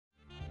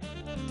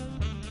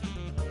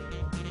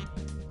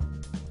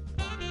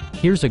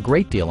Here's a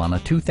great deal on a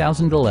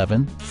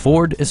 2011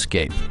 Ford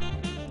Escape.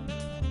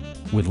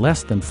 With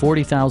less than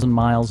 40,000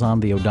 miles on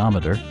the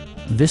odometer,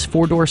 this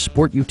four-door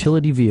sport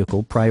utility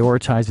vehicle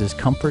prioritizes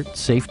comfort,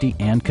 safety,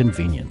 and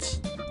convenience.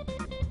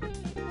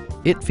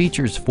 It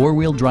features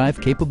four-wheel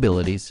drive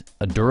capabilities,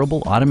 a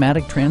durable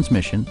automatic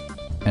transmission,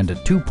 and a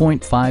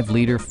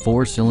 2.5-liter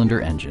four-cylinder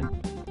engine.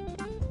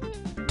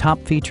 Top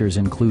features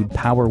include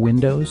power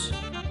windows,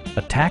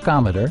 a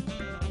tachometer,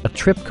 a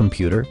trip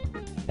computer,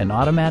 an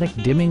automatic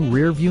dimming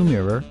rear-view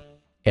mirror,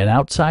 an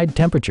outside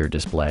temperature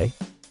display,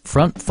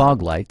 front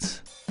fog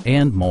lights,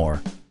 and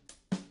more.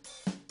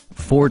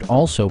 Ford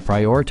also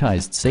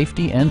prioritized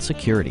safety and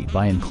security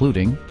by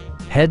including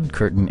head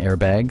curtain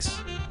airbags,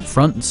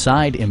 front and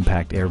side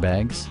impact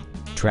airbags,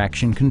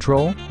 traction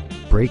control,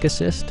 brake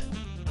assist,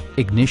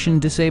 ignition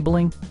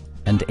disabling,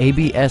 and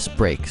ABS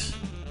brakes.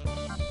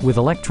 With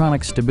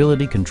electronic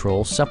stability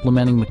control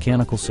supplementing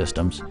mechanical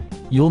systems,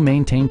 you'll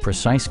maintain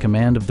precise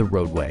command of the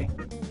roadway.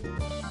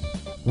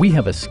 We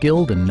have a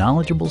skilled and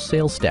knowledgeable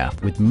sales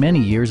staff with many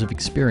years of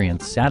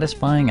experience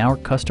satisfying our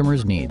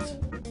customers' needs.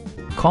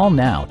 Call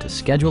now to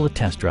schedule a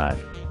test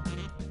drive.